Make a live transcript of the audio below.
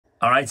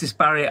Alright, it's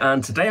Barry,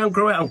 and today I'm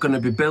going to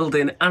be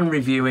building and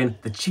reviewing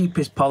the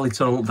cheapest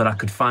polytunnel that I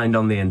could find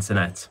on the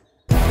internet.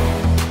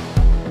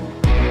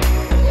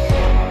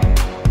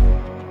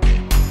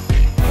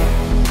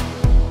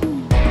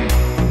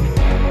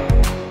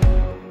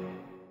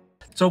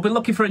 So I've been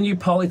looking for a new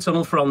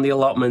polytunnel for on the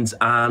allotment,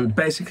 and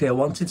basically I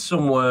wanted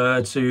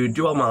somewhere to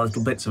do all my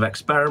little bits of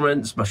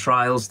experiments, my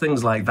trials,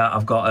 things like that.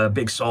 I've got a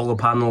big solar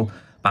panel,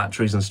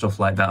 batteries and stuff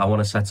like that. I want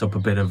to set up a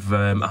bit of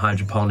a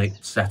hydroponic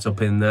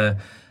setup in there.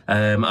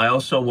 I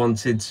also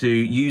wanted to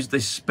use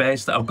this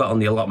space that I've got on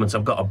the allotment.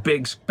 I've got a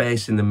big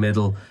space in the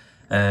middle,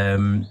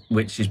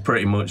 which is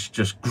pretty much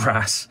just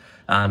grass,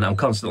 and I'm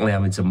constantly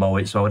having to mow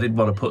it. So I did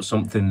want to put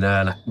something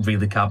there, and I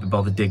really can't be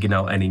bothered digging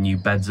out any new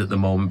beds at the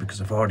moment because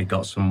I've already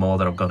got some more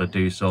that I've got to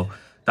do. So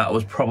that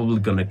was probably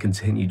going to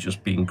continue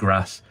just being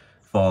grass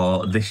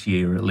for this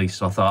year at least.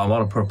 So I thought I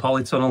want to put a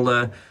polytunnel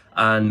there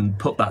and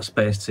put that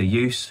space to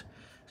use.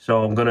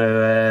 So I'm going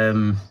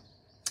to...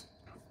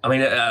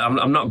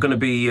 I'm not going to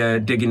be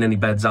digging any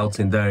beds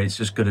out in there. It's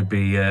just going to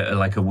be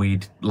like a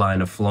weed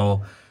line of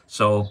floor.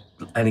 So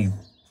any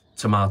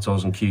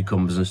tomatoes and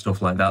cucumbers and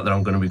stuff like that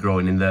I'm going to be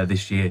growing in there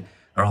this year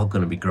are all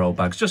going to be grow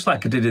bags, just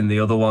like I did in the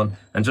other one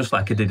and just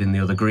like I did in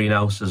the other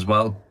greenhouse as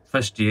well.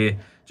 First year,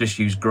 just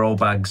use grow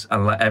bags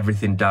and let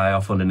everything die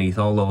off underneath,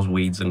 all those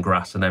weeds and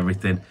grass and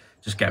everything.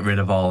 Just get rid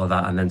of all of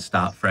that and then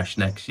start fresh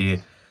next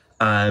year.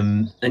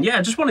 And yeah,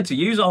 I just wanted to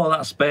use all of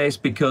that space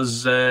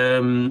because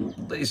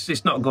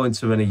it's not going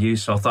to any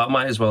use. So I thought I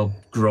might as well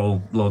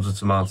grow loads of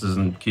tomatoes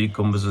and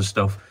cucumbers and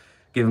stuff,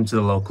 give them to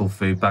the local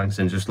food banks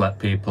and just let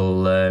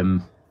people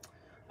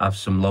have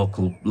some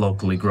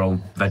locally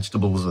grown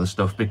vegetables and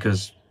stuff,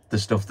 because the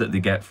stuff that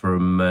they get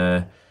from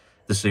the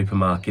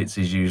supermarkets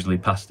is usually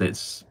past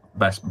its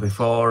best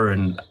before,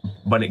 and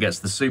when it gets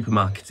to the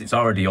supermarket it's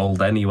already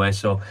old anyway.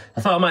 So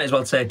I thought I might as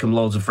well take them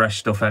loads of fresh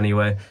stuff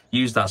anyway,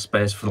 use that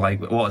space for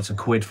like it's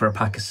 £1 for a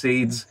pack of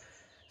seeds,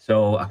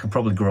 so I could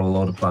probably grow a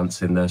load of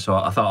plants in there. So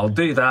I thought I'll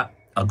do that.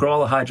 I'll grow all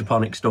the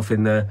hydroponic stuff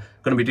in there.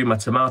 I'm going to be doing my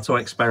tomato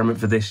experiment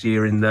for this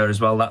year in there as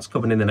well. That's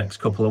coming in the next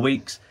couple of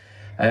weeks.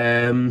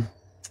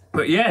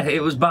 But yeah,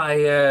 it was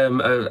by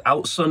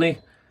Outsunny.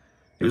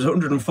 It was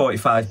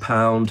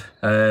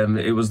 £145.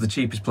 It was the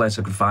cheapest place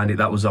I could find it.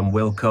 That was on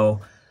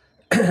Wilco.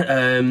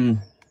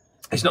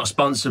 It's not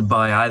sponsored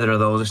by either of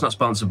those. It's not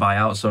sponsored by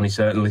Outsunny,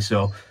 certainly,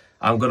 so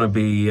I'm going to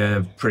be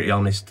pretty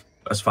honest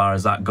as far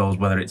as that goes,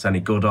 whether it's any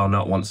good or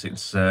not once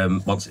it's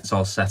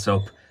all set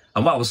up.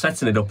 And while we're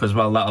setting it up as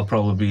well, that'll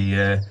probably be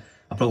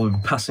I'll probably be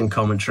passing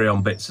commentary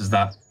on bits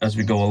as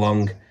we go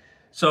along.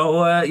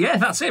 So yeah,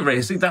 that's it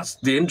really. That's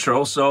the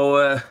intro,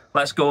 so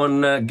let's go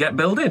and get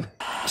building.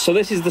 So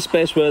this is the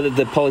space where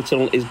the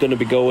polytunnel is going to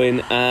be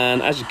going,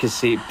 and as you can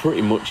see, it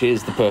pretty much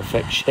is the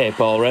perfect shape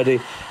already.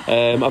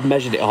 I've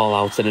measured it all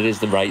out and it is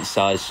the right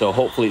size, so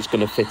hopefully it's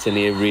going to fit in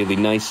here really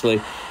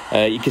nicely.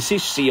 You can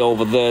see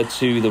over there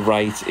to the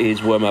right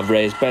is where my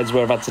raised beds,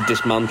 where I've had to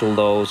dismantle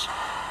those,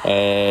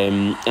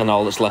 and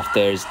all that's left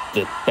there is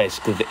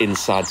basically the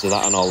insides of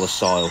that and all the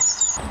soil.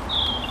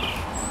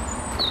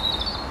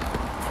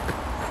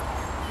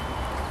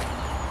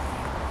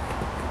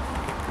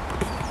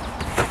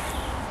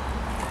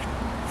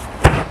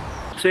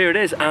 So here it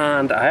is,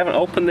 and I haven't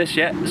opened this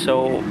yet,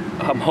 so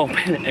I'm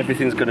hoping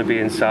everything's going to be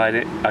inside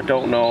it. I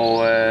don't know,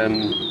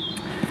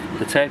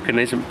 the taping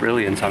isn't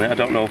brilliant on it. I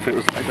don't know if it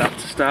was like that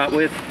to start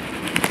with,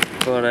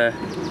 but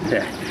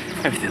yeah,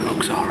 everything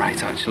looks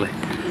alright actually.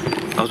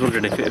 I was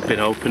wondering if it had been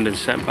opened and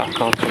sent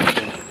back or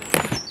something,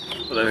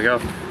 but there we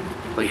go.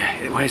 But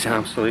yeah, it weighs an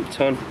absolute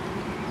ton.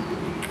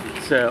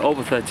 It's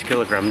over 30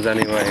 kilograms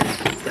anyway. I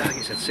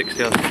think it said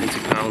 60 or 70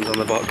 pounds on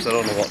the box. I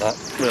don't know what that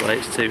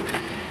relates to.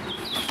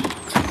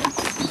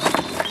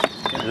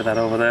 Get rid of that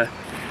over there.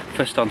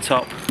 First on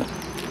top,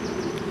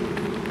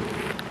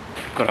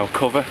 got our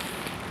cover.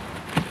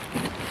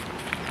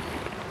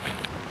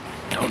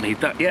 Don't need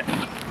that yet.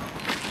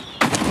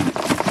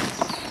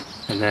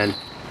 And then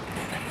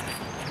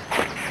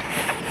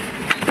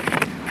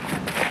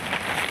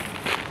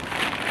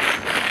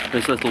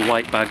this little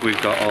white bag,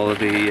 we've got all of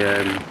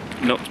the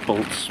nuts,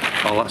 bolts,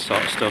 all that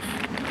sort of stuff.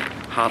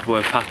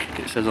 Hardware pack,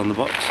 it says on the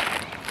box.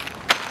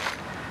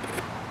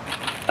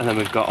 And then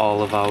we've got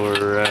all of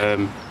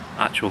our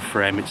actual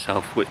frame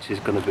itself, which is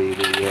going to be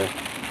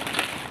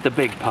the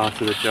big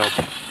part of the job.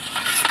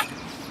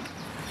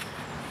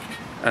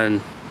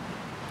 And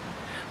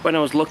when I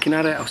was looking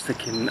at it, I was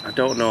thinking, I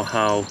don't know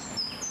how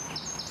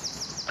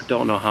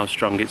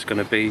strong it's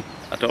going to be.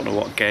 I don't know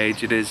what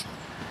gauge it is.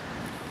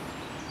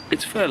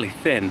 It's fairly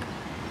thin,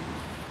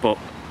 but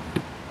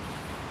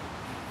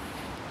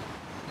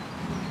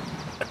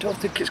I don't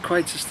think it's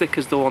quite as thick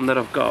as the one that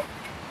I've got,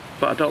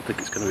 but I don't think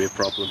it's going to be a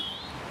problem.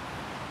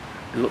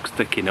 It looks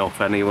thick enough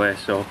anyway,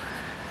 so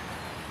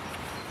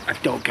I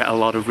don't get a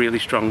lot of really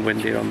strong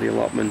wind here on the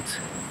allotment.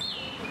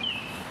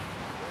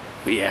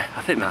 But yeah,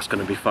 I think that's going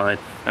to be fine,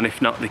 and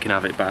if not, they can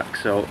have it back,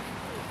 so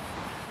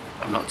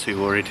I'm not too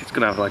worried. It's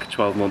going to have like a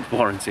 12-month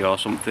warranty or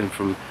something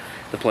from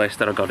the place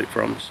that I got it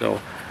from, so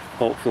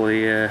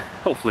hopefully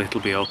it'll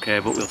be okay,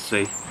 but we'll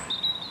see.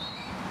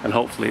 and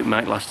hopefully it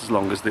might last as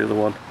long as the other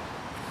one.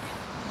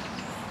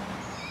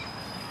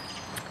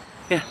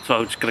 Yeah, so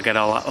I'm just going to get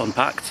all that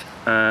unpacked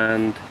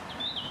and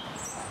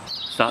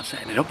start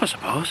setting it up, I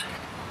suppose.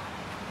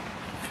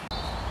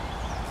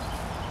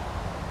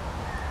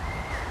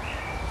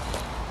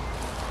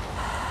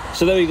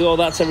 So there we go,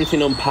 that's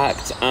everything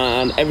unpacked,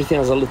 and everything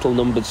has a little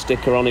numbered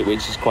sticker on it,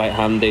 which is quite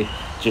handy,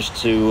 just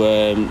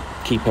to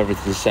keep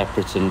everything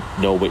separate and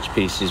know which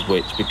piece is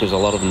which, because a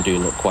lot of them do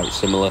look quite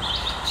similar.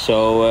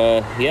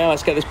 So yeah,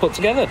 let's get this put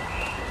together.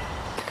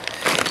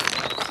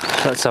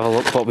 Let's have a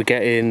look what we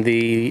get in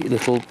the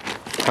little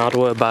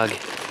hardware bag.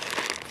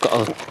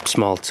 Got a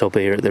small tub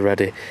here at the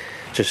ready,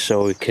 just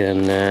so we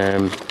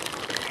can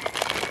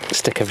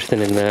stick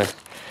everything in there.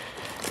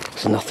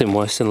 There's nothing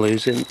worse than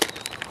losing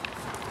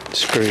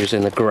screws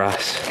in the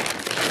grass.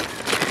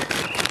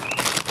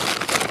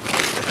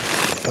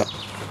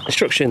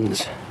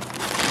 Instructions.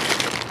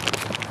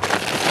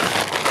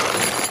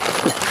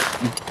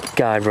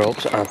 Guide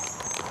ropes. I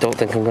don't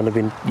think I'm going to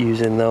be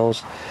using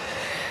those.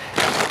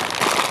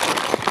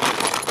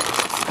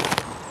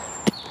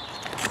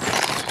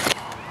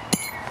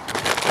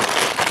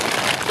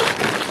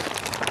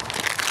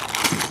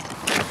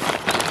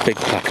 Big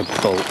pack of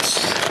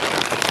bolts.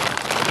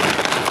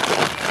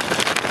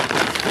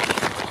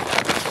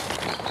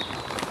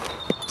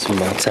 Some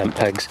more tent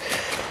pegs.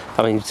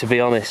 I mean, to be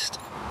honest,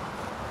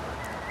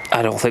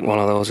 I don't think one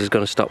of those is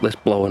going to stop this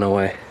blowing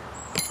away.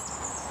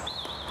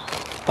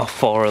 Or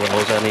 4 of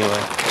those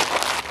anyway.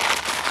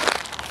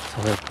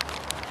 So they're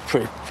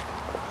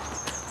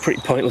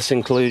pretty pointless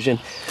inclusion.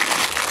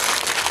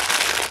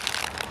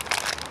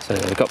 So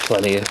we've got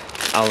plenty of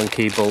Allen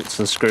key bolts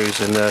and screws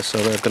in there, so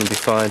they're going to be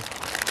fine.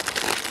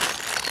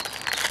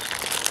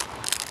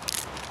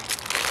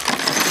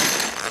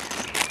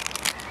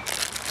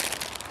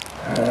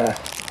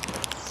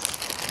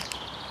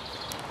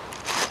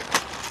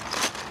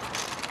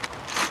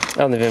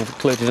 And they've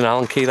included an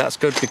Allen key. That's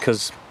good,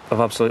 because I've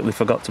absolutely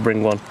forgot to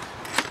bring one.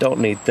 Don't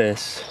need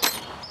this.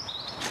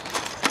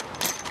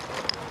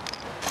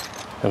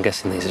 I'm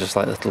guessing these are just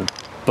like little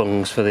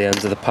bungs for the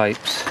ends of the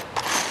pipes.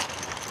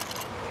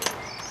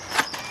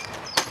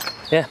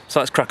 Yeah,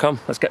 so let's crack on,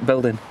 let's get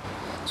building.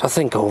 So I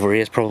think over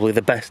here is probably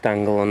the best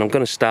angle, and I'm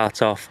going to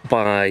start off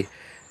by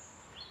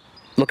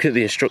looking at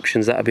the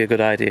instructions. That'd be a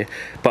good idea,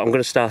 but I'm going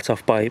to start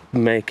off by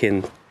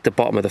making the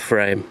bottom of the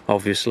frame,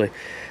 obviously,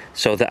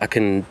 so that I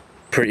can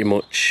pretty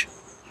much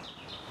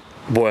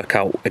work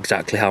out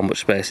exactly how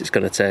much space it's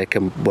going to take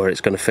and where it's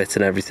going to fit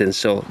and everything.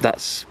 So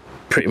that's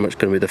pretty much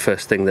going to be the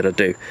first thing that I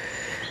do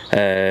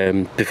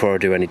before I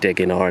do any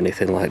digging or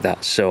anything like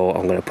that. So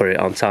I'm going to put it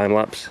on time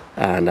lapse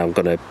and I'm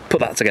going to put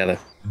that together.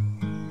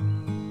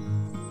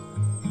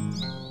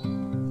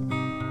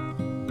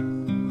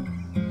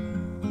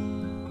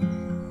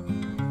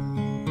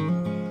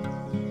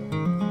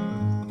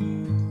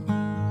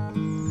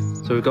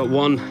 So we've got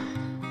one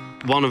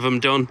of them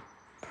done,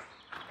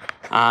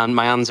 and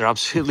my hands are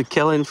absolutely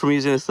killing from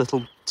using this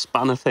little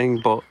spanner thing,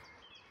 but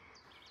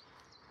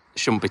it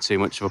shouldn't be too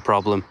much of a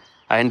problem.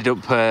 I ended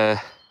up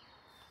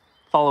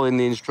following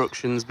the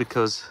instructions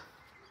because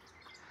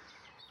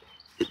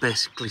it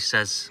basically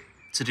says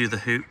to do the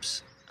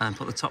hoops and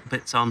put the top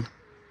bits on,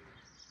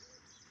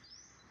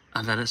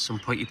 and then at some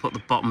point you put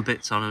the bottom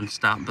bits on and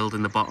start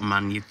building the bottom,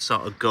 and you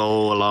sort of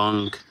go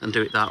along and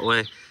do it that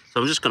way. So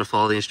I'm just going to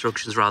follow the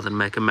instructions rather than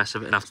make a mess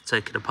of it and have to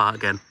take it apart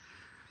again.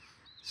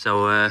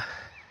 So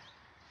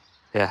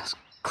yeah, let's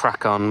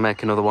crack on,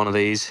 make another one of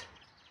these.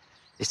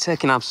 It's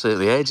taking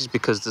absolutely ages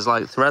because there's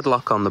like thread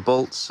lock on the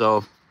bolts,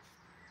 so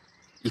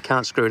you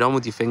can't screw it on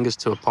with your fingers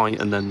to a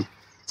point and then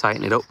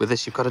tighten it up. With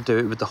this, you've got to do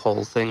it with the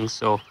whole thing,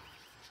 so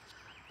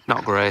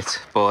not great,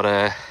 but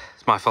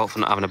it's my fault for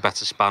not having a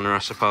better spanner, I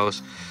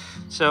suppose.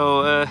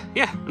 So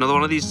yeah, another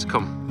one of these to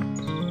come.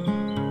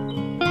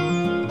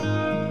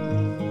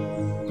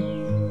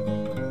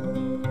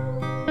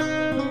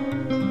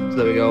 So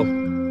there we go.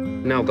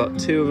 Now I've got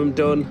 2 of them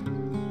done.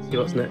 See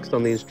what's next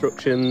on the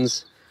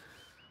instructions.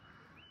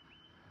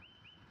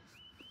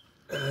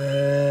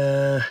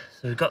 So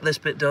we've got this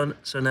bit done.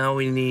 So now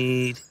we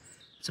need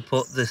to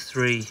put the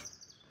 3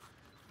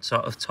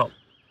 sort of top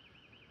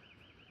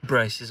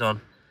braces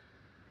on.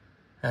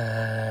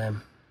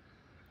 And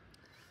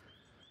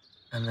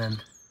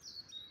then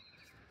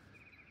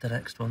the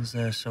next one's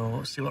there. So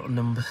let's see what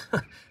number.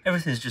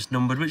 Everything's just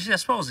numbered, which I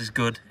suppose is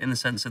good in the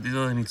sense that they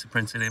only need to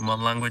print it in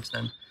one language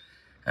then.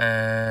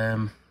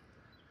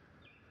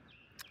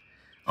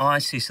 Oh, I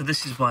see. So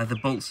this is why the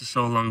bolts are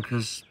so long,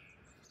 because...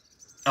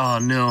 Oh,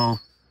 no.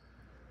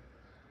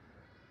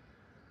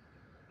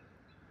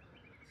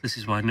 This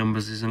is why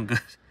numbers isn't good.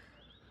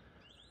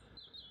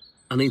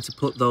 I need to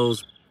put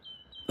those...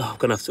 Oh, I'm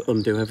going to have to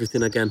undo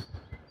everything again.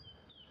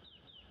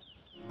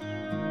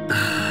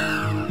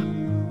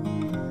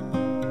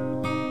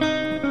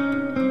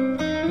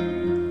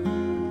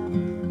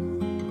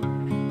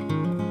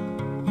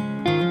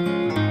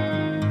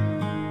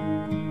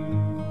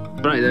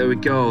 Right, there we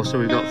go. So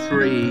we've got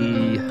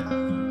 3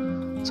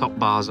 top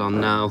bars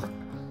on now.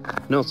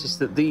 Notice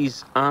that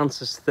these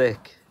aren't as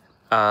thick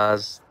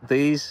as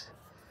these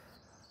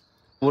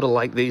would have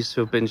liked these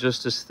to have been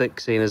just as thick,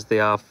 seeing as they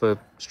are for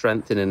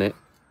strengthening it.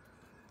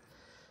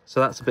 So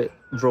that's a bit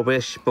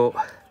rubbish, but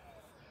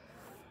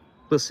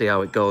we'll see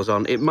how it goes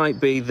on. It might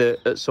be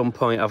that at some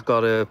point I've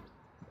got to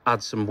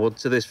add some wood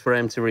to this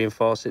frame to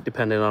reinforce it,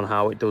 depending on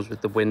how it does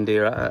with the wind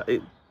here.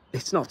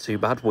 It's not too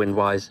bad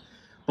wind-wise,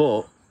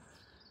 but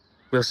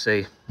we'll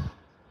see.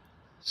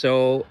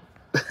 So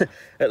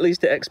at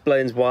least it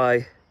explains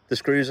why the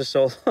screws are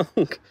so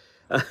long.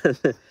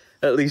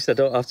 At least I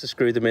don't have to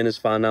screw them in as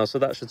far now, so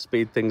that should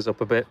speed things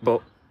up a bit.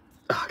 But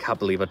I can't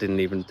believe I didn't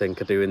even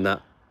think of doing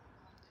that.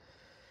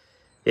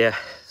 Yeah,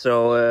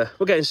 so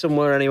we're getting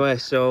somewhere anyway.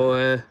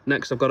 So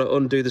next I've got to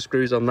undo the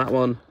screws on that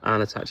one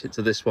and attach it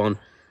to this one,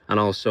 and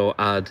also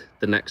add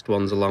the next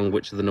ones along,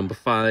 which are the number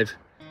 5,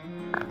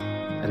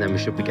 and then we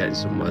should be getting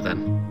somewhere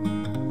then.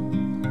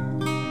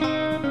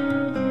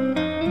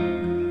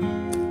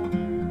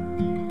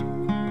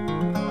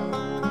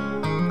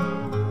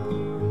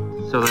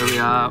 So there we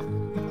are.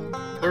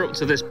 We're up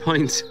to this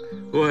point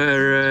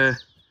where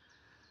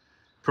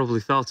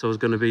probably thought I was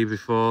going to be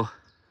before.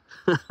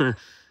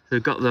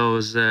 We've got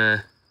those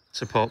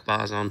support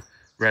bars on,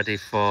 ready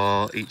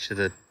for each of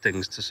the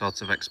things to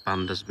sort of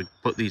expand as we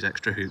put these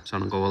extra hoops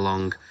on and go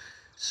along.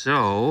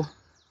 So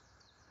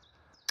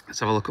let's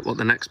have a look at what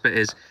the next bit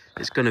is.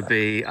 It's going to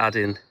be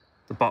adding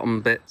the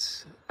bottom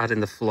bits,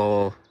 adding the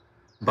floor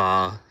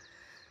bar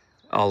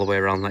all the way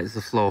around, like the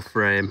floor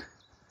frame,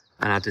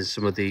 and adding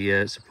some of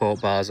the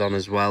support bars on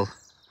as well.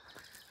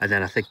 And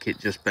then I think it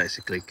just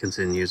basically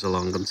continues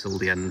along until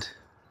the end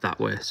that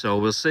way. So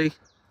we'll see,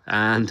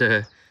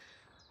 and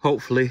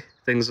hopefully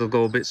things will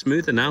go a bit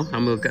smoother now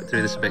and we'll get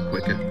through this a bit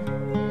quicker.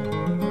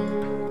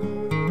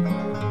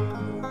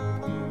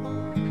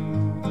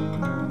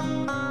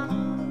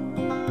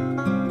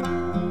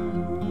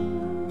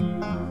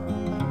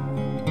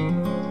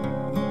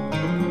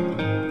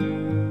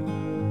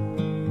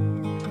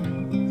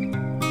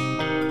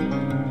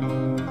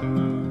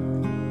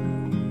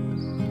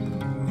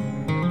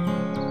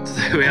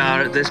 Here we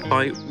are at this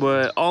point.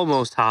 We're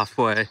almost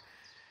halfway.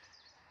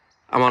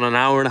 I'm on an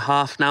hour and a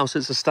half now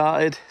since I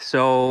started,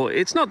 so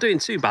it's not doing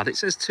too bad. It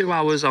says 2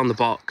 hours on the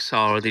box,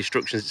 or the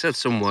instructions, it said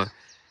somewhere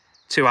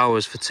 2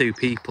 hours for 2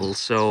 people.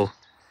 So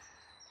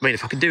I mean,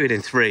 if I could do it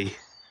in 3,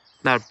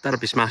 that'd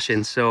be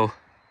smashing. So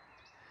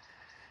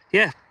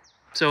yeah,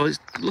 so it's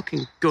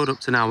looking good up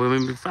to now. I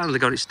mean, we've finally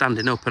got it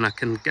standing up and I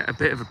can get a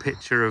bit of a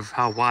picture of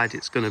how wide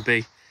it's going to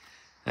be,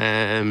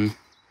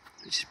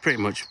 which is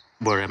pretty much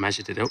where I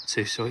measured it up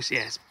to. So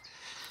it's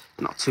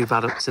not too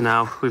bad up to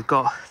now. We've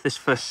got this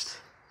first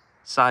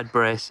side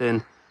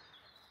bracing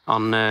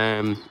on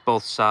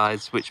both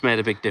sides, which made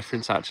a big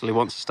difference actually.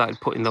 Once I started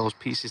putting those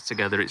pieces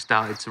together, it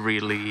started to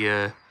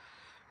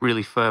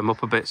really firm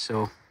up a bit.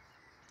 So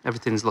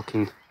everything's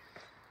looking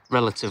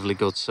relatively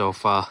good so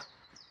far.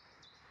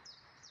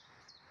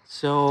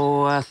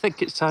 So I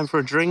think it's time for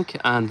a drink,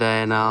 and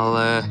then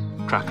I'll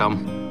crack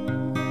on.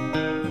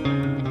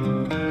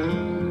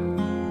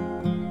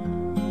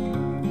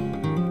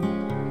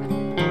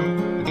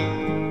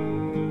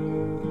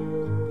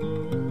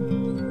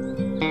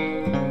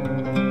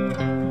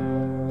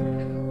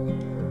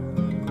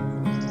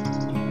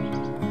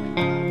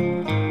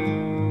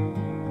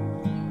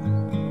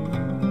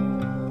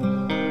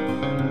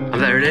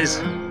 There it is.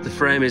 The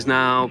frame is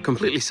now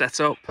completely set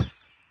up.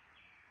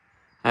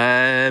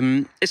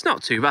 It's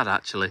not too bad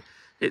actually.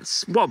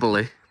 It's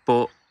wobbly,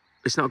 but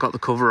it's not got the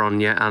cover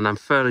on yet, and I'm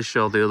fairly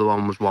sure the other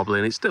one was wobbly,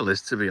 and it still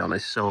is, to be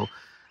honest, so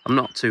I'm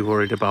not too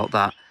worried about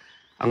that.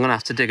 I'm gonna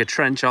have to dig a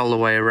trench all the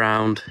way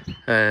around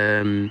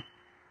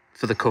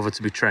for the cover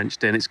to be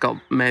trenched in. It's got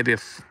maybe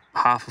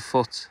half a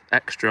foot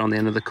extra on the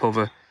end of the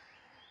cover,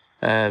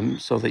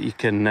 so that you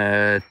can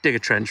dig a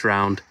trench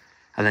round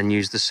and then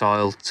use the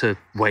soil to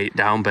weigh it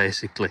down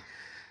basically.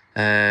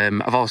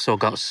 I've also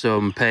got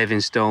some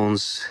paving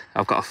stones.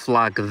 I've got a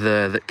flag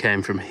there that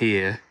came from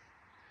here,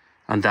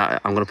 and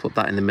that I'm going to put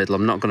that in the middle.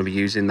 I'm not going to be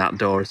using that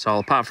door at all,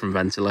 apart from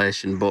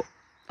ventilation, but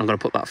I'm going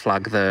to put that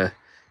flag there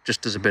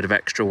just as a bit of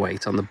extra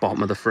weight on the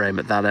bottom of the frame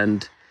at that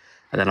end.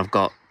 And then I've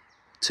got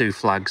 2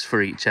 flags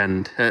for each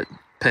end,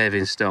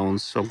 paving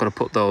stones, so I'm going to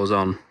put those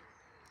on.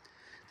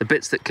 The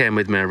bits that came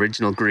with my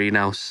original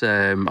greenhouse,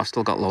 I've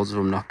still got loads of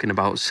them knocking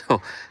about,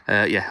 so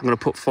yeah, I'm going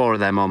to put 4 of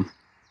them on.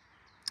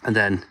 And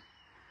then,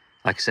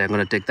 like I say, I'm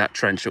going to dig that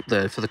trench up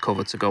there for the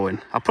cover to go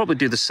in. I'll probably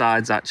do the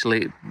sides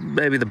actually,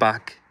 maybe the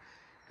back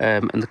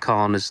and the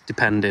corners,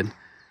 depending.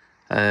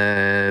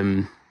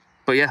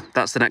 But yeah,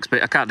 that's the next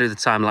bit. I can't do the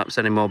time lapse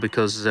anymore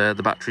because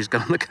the battery's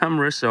gone on the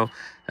camera, so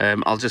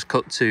I'll just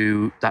cut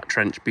to that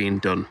trench being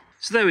done.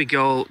 So there we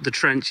go, the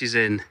trench is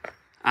in,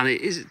 and it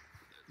is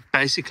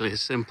basically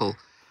as simple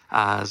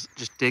as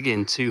just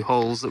digging 2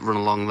 holes that run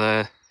along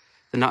there.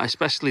 They're not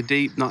especially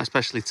deep, not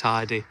especially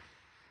tidy.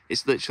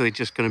 It's literally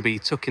just going to be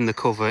tucking the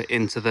cover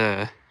into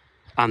there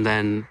and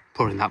then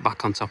putting that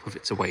back on top of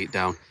it to weigh it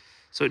down.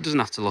 So it doesn't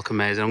have to look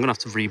amazing. I'm going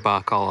to have to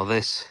rebark all of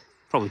this.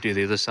 Probably do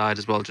the other side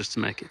as well just to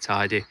make it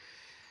tidy.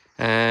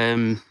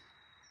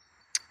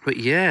 But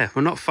yeah,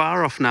 we're not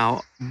far off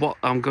now. What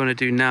I'm going to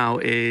do now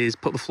is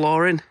put the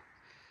floor in.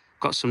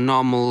 Got some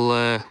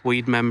normal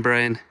weed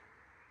membrane.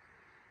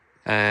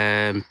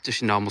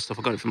 Just your normal stuff.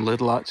 I got it from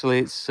Lidl actually.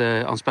 It's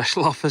on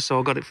special offer, so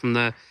I got it from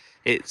the.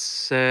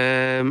 It's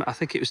I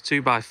think it was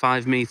 2 by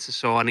 5 meters,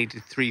 so I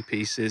needed 3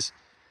 pieces,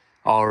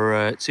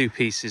 or 2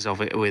 pieces of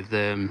it with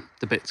the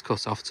bits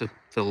cut off to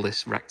fill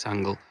this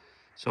rectangle.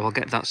 So I'll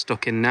get that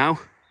stuck in now,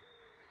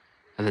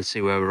 and then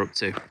see where we're up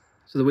to.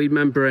 So the weed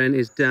membrane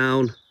is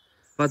down.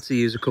 I've had to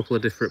use a couple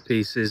of different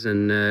pieces,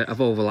 and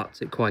I've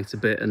overlapped it quite a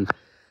bit and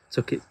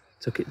took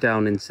it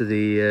down into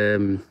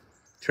the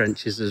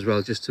trenches as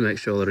well, just to make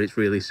sure that it's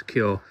really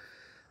secure.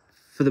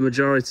 For the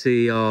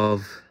majority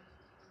of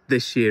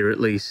this year at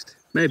least,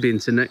 maybe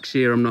into next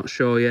year, I'm not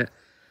sure yet,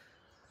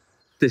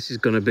 this is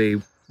going to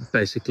be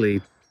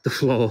basically the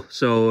floor.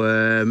 So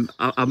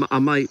I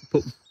might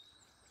put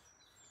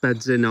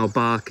beds in or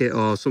bark it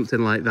or something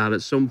like that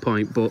at some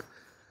point, but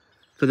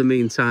for the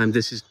meantime,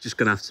 this is just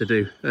going to have to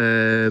do.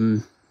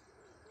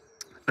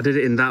 I did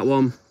it in that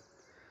one,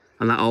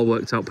 and that all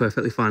worked out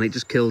perfectly fine. It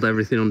just killed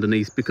everything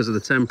underneath because of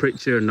the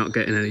temperature and not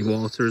getting any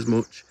water as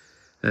much.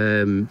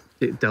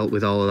 It dealt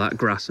with all of that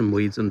grass and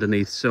weeds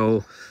underneath.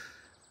 So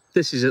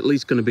this is at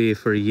least going to be here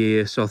for a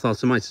year, so I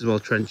thought I might as well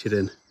trench it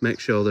in, make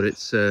sure that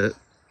it's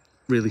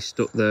really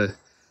stuck there,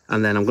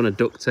 and then I'm going to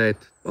duct tape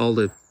all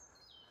the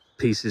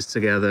pieces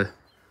together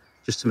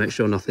just to make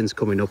sure nothing's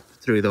coming up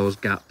through those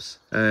gaps.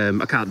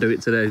 I can't do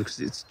it today because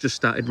it's just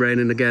started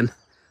raining again.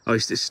 At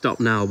least it's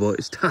stopped now, but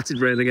it started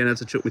raining again. I had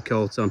to chuck my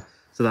coat on,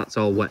 so that's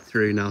all wet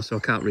through now, so I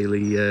can't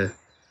really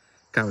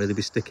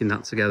be sticking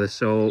that together.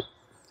 So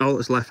all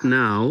that's left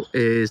now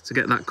is to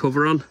get that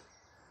cover on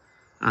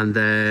and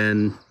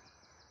then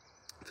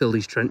fill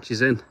these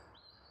trenches in,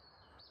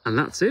 and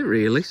that's it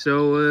really.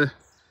 So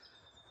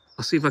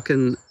I'll see if I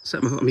can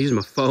set I'm using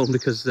my phone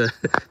because the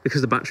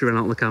battery ran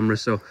out on the camera,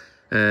 so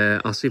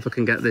I'll see if I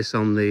can get this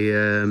on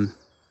the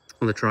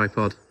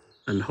tripod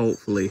and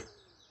hopefully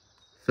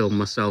film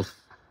myself,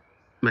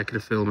 making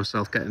a film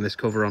myself getting this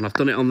cover on. I've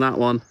done it on that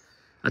one.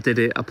 I did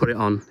it, I put it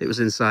on, it was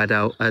inside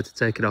out, I had to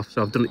take it off,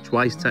 so I've done it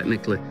twice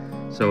technically,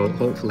 so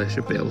hopefully I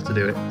should be able to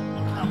do it.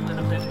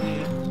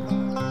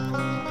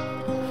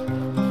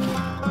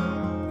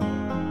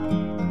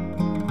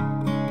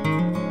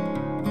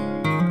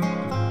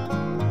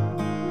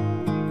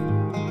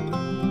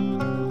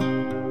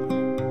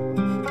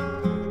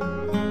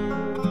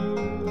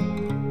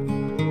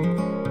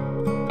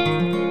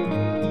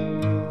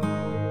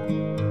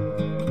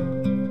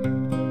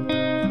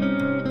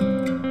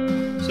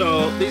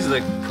 So these are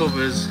the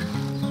covers,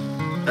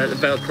 the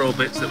Velcro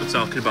bits that we're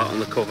talking about on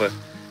the cover.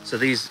 So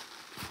these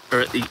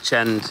are at each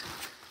end,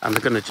 and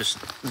they're going to just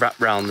wrap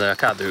round there. I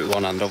can't do it with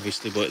one hand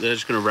obviously, but they're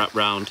just going to wrap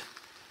round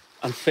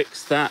and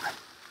fix that,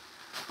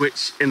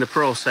 which in the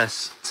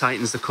process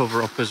tightens the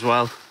cover up as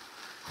well.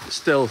 It's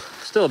still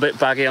a bit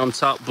baggy on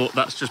top, but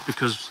that's just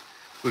because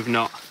we've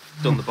not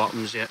done the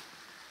bottoms yet.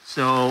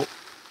 So,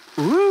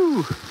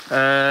 woo!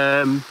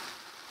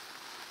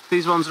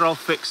 These ones are all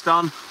fixed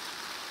on.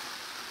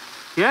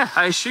 Yeah,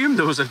 I assumed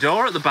there was a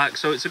door at the back,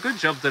 so it's a good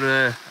job that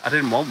I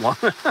didn't want one.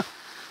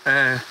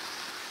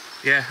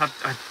 Yeah,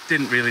 I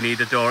didn't really need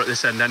a door at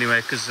this end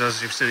anyway, because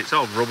as you've seen, it's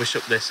all rubbish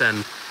up this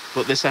end.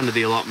 But this end of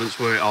the allotment's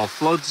where it all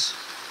floods.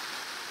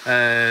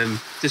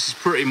 This is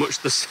pretty much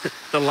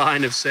the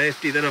line of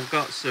safety that I've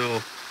got,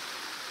 so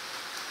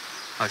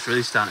oh, it's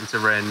really starting to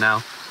rain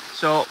now.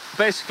 So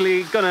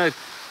basically, gonna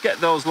get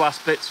those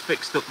last bits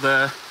fixed up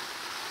there,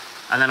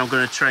 and then I'm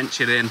gonna trench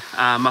it in.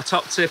 My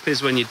top tip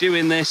is when you're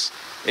doing this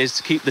is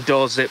to keep the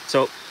door zipped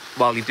up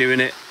while you're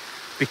doing it,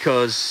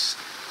 because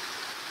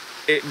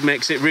it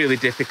makes it really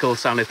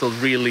difficult and it'll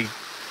really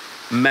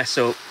mess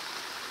up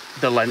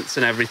the lengths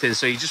and everything.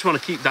 So you just want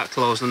to keep that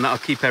closed, and that'll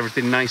keep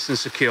everything nice and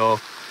secure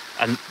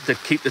and to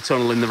keep the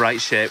tunnel in the right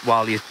shape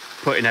while you're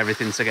putting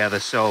everything together.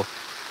 So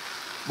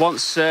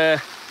once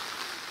I've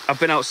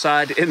been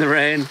outside in the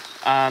rain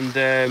and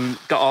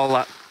got all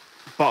that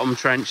bottom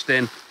trenched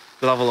in,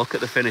 we'll have a look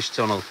at the finished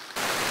tunnel.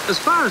 As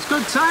far as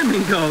good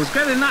timing goes,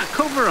 getting that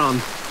cover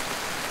on,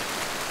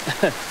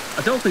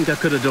 I don't think I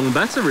could have done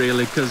better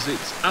really, because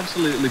it's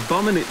absolutely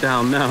bombing it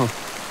down now.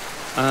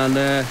 And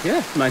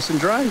yeah, nice and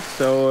dry.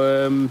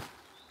 So,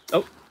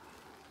 oh,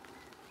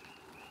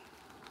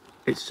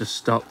 it's just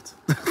stopped.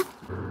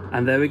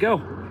 And there we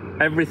go.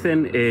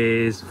 Everything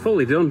is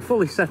fully done,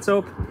 fully set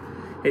up.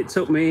 It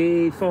took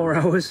me 4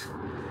 hours,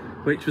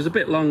 which was a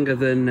bit longer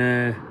than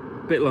I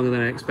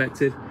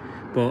expected.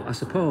 But I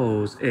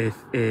suppose if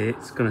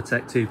it's going to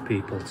take 2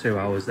 people 2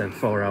 hours, then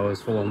 4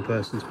 hours for one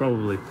person's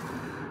probably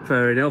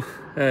fair enough.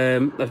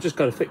 I've just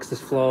got to fix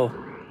this floor,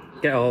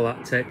 get all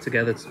that taped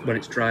together when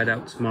it's dried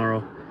out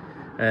tomorrow.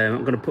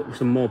 I'm going to put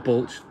some more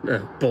I'm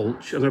going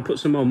to put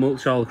some more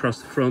mulch all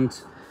across the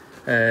front.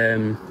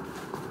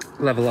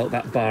 Level out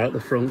that bar at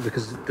the front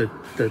because the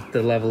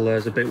level there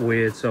is a bit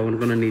weird, so I'm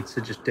going to need to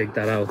just dig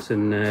that out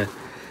and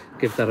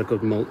give that a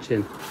good mulch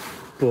in.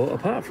 But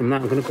apart from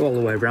that, I'm going to go all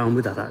the way around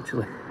with that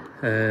actually.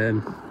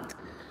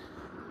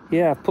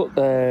 Yeah, I've put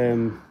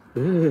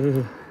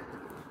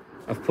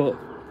I've put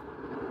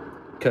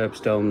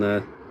curbstone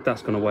there.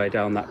 That's going to weigh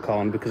down that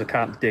corner because I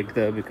can't dig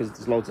there because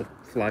there's loads of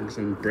flags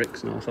and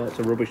bricks and all sorts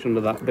of rubbish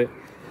under that bit.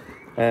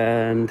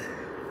 And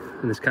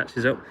this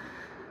catches up.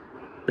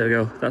 There we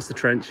go, that's the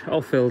trench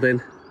all filled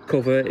in.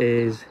 Cover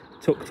is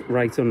tucked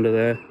right under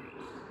there,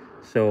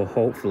 so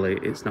hopefully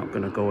it's not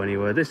going to go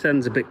anywhere. This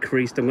end's a bit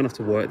creased. I'm going to have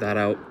to work that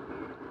out.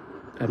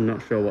 I'm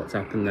not sure what's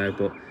happened there,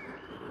 but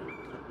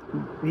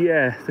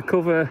yeah, the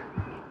cover,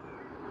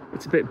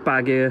 it's a bit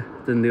baggier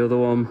than the other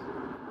one,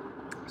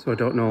 so I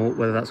don't know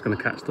whether that's going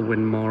to catch the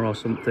wind more or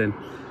something.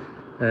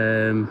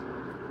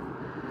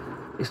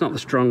 It's not the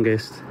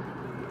strongest.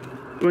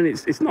 I mean,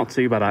 it's not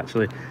too bad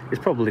actually. It's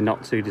probably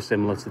not too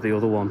dissimilar to the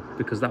other one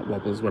because that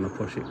wobbles when I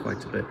push it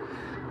quite a bit,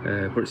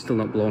 but it's still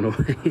not blown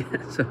away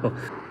yet. So,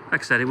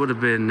 like I said, it would have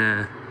been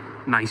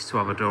nice to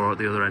have a door at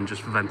the other end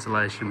just for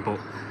ventilation, but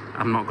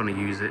I'm not going to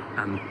use it.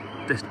 And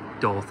this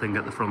door thing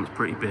at the front is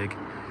pretty big.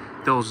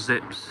 Those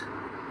zips,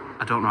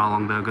 I don't know how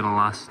long they're going to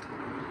last.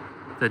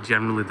 They're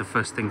generally the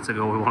first thing to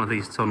go with one of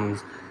these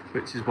tunnels,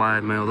 which is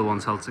why my other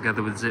one's held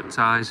together with zip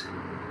ties.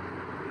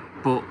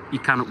 But you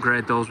can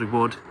upgrade those with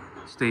wood.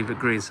 Steve at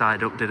Green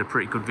Side Up did a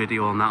pretty good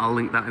video on that. I'll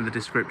link that in the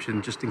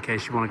description just in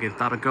case you want to give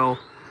that a go.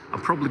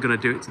 I'm probably going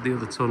to do it to the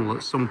other tunnel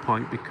at some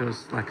point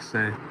because, like I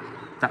say,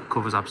 that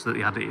cover's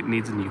absolutely had it. It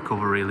needs a new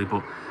cover really,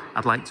 but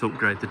I'd like to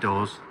upgrade the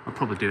doors. I'll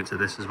probably do it to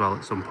this as well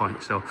at some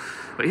point. So,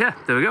 but yeah,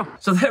 there we go.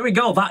 So there we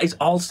go, that is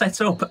all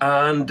set up,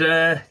 and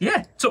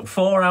yeah, it took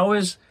 4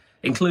 hours,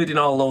 including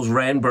all those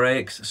rain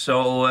breaks.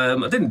 So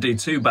I didn't do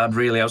too bad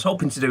really. I was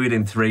hoping to do it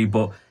in 3,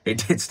 but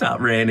it did start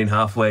raining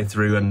halfway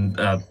through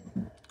and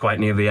quite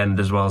near the end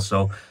as well.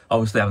 So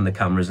obviously having the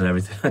cameras and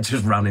everything, I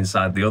just ran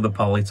inside the other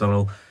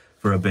polytunnel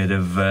for a bit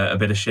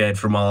of shade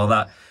from all of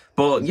that.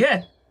 But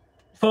yeah,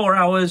 4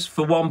 hours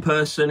for one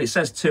person. It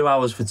says 2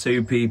 hours for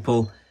 2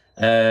 people.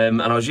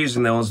 And I was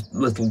using those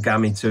little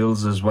gammy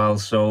tools as well.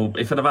 So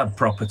if I'd have had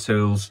proper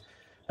tools,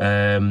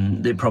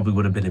 it probably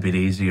would have been a bit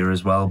easier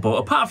as well. But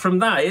apart from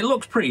that, it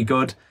looks pretty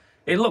good.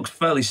 It looks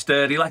fairly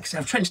sturdy. Like I said,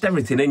 I've trenched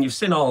everything in. You've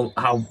seen all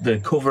how the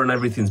cover and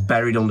everything's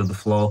buried under the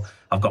floor.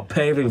 I've got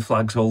paving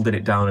flags holding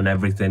it down and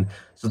everything.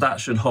 So that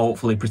should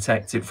hopefully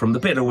protect it from the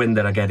bit of wind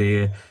that I get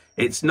here.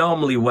 It's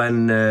normally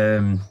when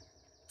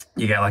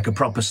you get like a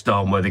proper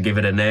storm where they give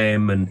it a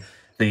name and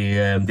they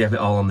have it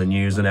all on the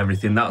news and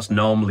everything. That's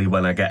normally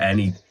when I get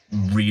any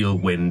real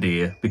wind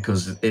here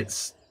because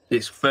it's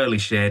fairly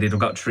shaded. I've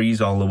got trees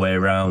all the way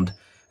around,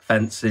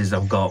 fences.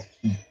 I've got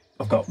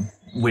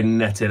wind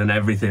netting and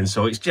everything,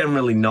 so it's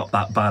generally not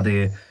that bad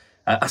here.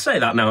 I say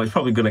that now, it's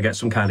probably going to get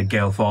some kind of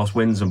gale force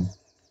winds and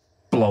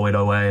blow it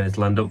away and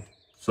it'll end up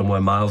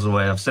somewhere miles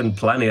away. I've seen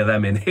plenty of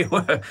them in here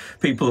where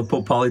people have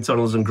put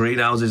polytunnels and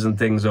greenhouses and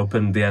things up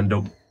and they end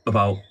up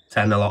about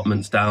 10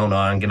 allotments down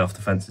or hanging off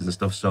the fences and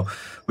stuff. So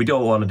we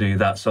don't want to do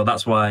that. So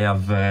that's why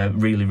I've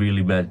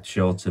really made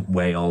sure to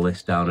weigh all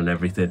this down and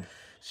everything.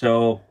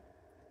 So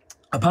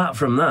apart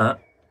from that,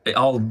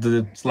 all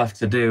that's left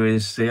to do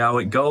is see how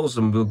it goes,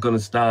 and we're going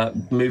to start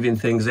moving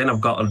things in.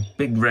 I've got a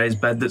big raised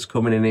bed that's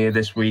coming in here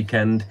this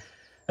weekend.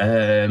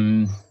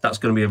 That's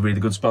going to be a really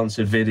good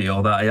sponsored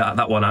video.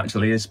 That one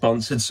actually is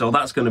sponsored, so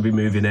that's going to be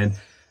moving in.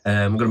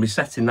 I'm going to be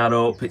setting that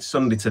up. It's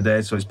Sunday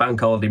today, so it's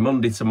bank holiday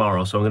Monday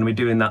tomorrow, so I'm going to be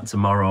doing that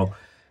tomorrow.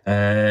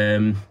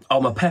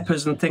 All my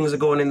peppers and things are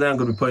going in there. I'm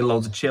going to be putting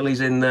loads of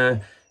chilies in there,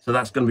 so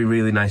that's going to be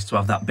really nice to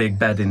have that big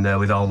bed in there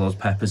with all those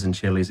peppers and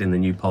chilies in the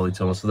new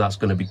polytunnel, so that's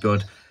going to be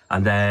good.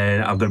 And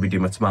then I'm going to be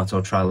doing my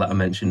tomato trial that I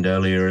mentioned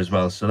earlier as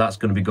well. So that's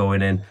going to be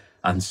going in,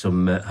 and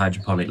some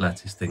hydroponic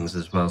lettuce things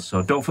as well.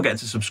 So don't forget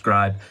to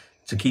subscribe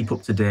to keep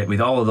up to date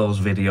with all of those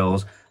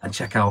videos, and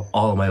check out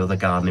all of my other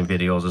gardening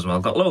videos as well.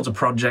 I've got loads of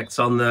projects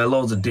on there,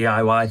 loads of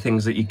DIY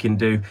things that you can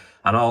do,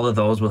 and all of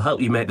those will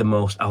help you make the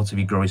most out of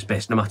your growing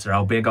space, no matter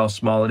how big or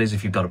small it is.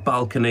 If you've got a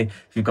balcony,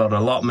 if you've got an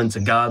allotment, a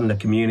garden, a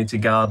community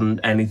garden,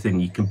 anything,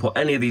 you can put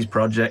any of these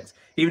projects.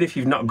 Even if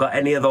you've not got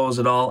any of those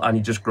at all and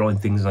you're just growing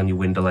things on your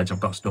window ledge, I've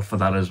got stuff for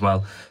that as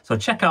well. So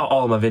check out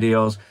all my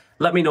videos.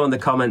 Let me know in the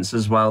comments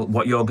as well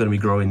what you're going to be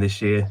growing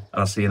this year,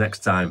 and I'll see you next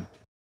time.